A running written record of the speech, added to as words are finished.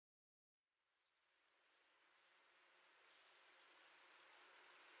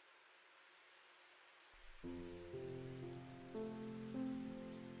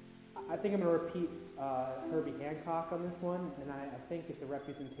think I'm going to repeat Herbie Hancock on this one, and I think it's a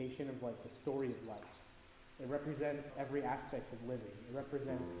representation of like the story of life. It represents every aspect of living. It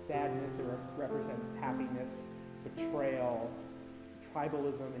represents sadness, it represents happiness, betrayal,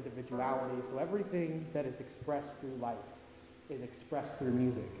 tribalism, individuality. So everything that is expressed through life is expressed through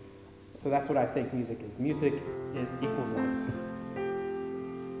music. So that's what I think music is. Music equals life.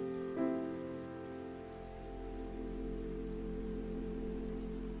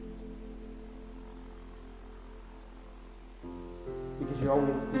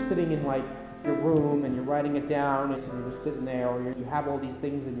 Because you're sitting in like your room and you're writing it down, and you're sitting there, or you have all these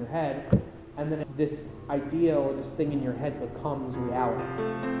things in your head, and then this idea or this thing in your head becomes reality.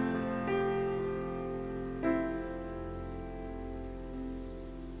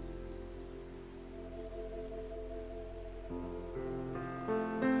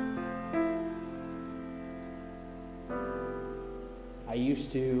 I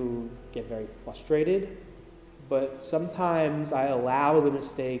used to get very frustrated, but sometimes I allow the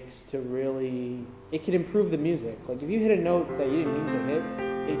mistakes to really, it can improve the music. Like if you hit a note that you didn't mean to hit,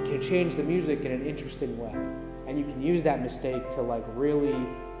 it can change the music in an interesting way. And you can use that mistake to like really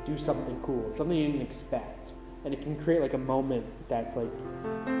do something cool, something you didn't expect. And it can create like a moment that's like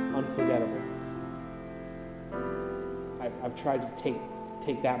unforgettable. I've tried to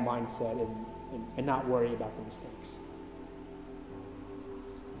take that mindset and not worry about the mistakes.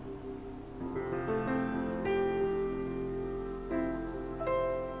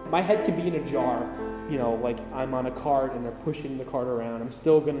 My head could be in a jar, you know, like I'm on a cart and they're pushing the cart around. I'm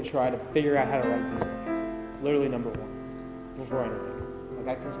still going to try to figure out how to write music. Literally number one, before anything.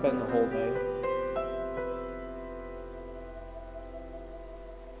 Like I can spend the whole day.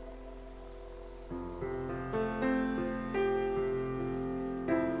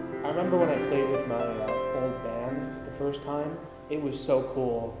 I remember when I played with my old band the first time. It was so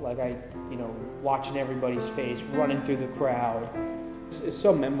cool. Like watching everybody's face, running through the crowd. It's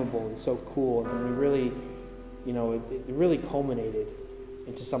so memorable and so cool, and we really, it really culminated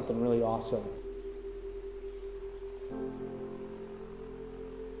into something really awesome.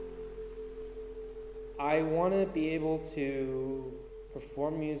 I want to be able to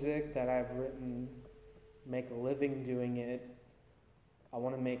perform music that I've written, make a living doing it. I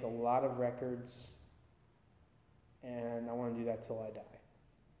want to make a lot of records, and I want to do that till I die.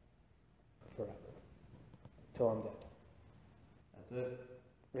 Forever. Till I'm dead. That's it.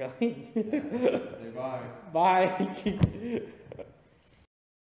 Really? Yeah. Say bye. Bye.